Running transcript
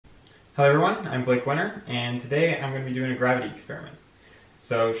Hello everyone, I'm Blake Winter, and today I'm going to be doing a gravity experiment.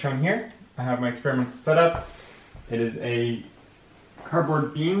 So shown here, I have my experiment set up. It is a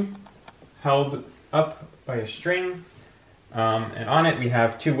cardboard beam held up by a string, and on it we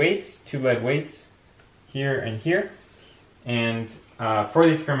have two lead weights, here and here. And for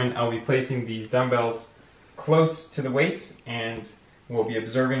the experiment I'll be placing these dumbbells close to the weights, and we'll be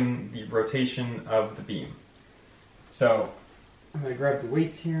observing the rotation of the beam. So I'm going to grab the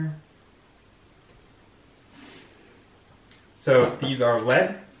weights here. So these are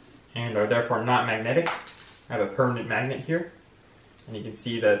lead and are therefore not magnetic. I have a permanent magnet here, and you can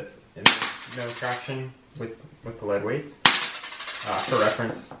see that there's no traction with the lead weights. For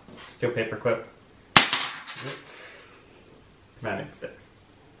reference, steel paper clip, magnetic sticks.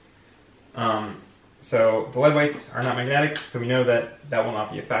 So the lead weights are not magnetic, so we know that that will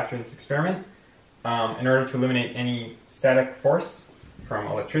not be a factor in this experiment. In order to eliminate any static force from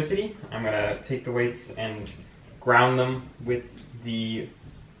electricity, I'm going to take the weights and ground them with the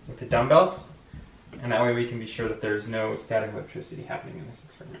dumbbells, and that way we can be sure that there's no static electricity happening in this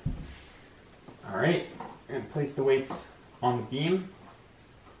experiment. Alright, I'm going to place the weights on the beam,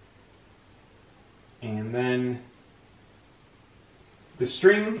 and then the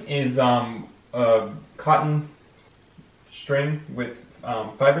string is a cotton string with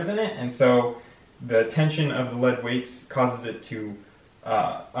fibers in it, and so the tension of the lead weights causes it to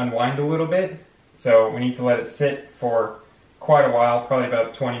unwind a little bit. So we need to let it sit for quite a while, probably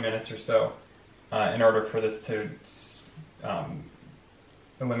about 20 minutes or so, in order for this to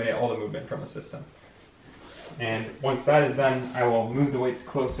eliminate all the movement from the system. And once that is done, I will move the weights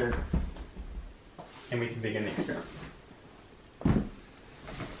closer and we can begin the experiment.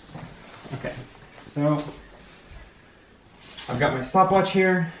 Okay, so I've got my stopwatch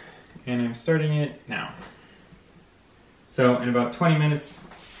here and I'm starting it now. So in about 20 minutes,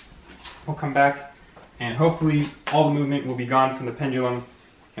 we'll come back and hopefully all the movement will be gone from the pendulum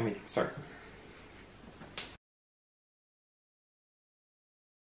and we can start.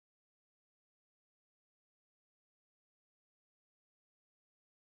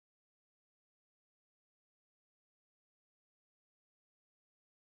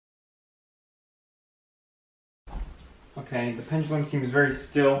 Okay, the pendulum seems very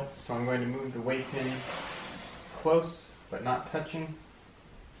still, so I'm going to move the weights in close but not touching.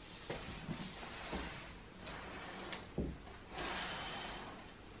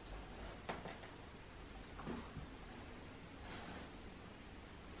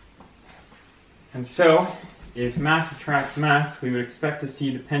 And so, if mass attracts mass, we would expect to see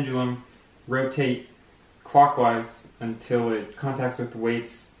the pendulum rotate clockwise until it contacts with the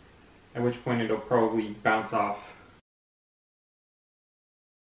weights, at which point it'll probably bounce off.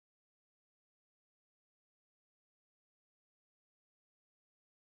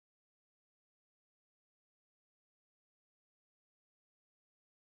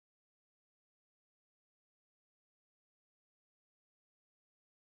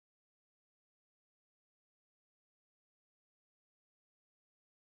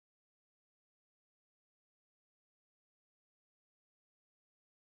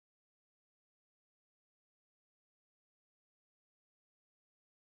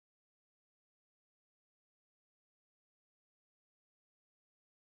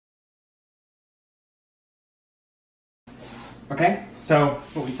 Okay, so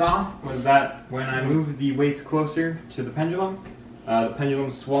what we saw was that when I moved the weights closer to the pendulum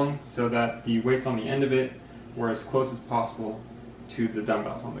swung so that the weights on the end of it were as close as possible to the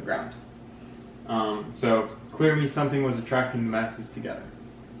dumbbells on the ground. So clearly something was attracting the masses together.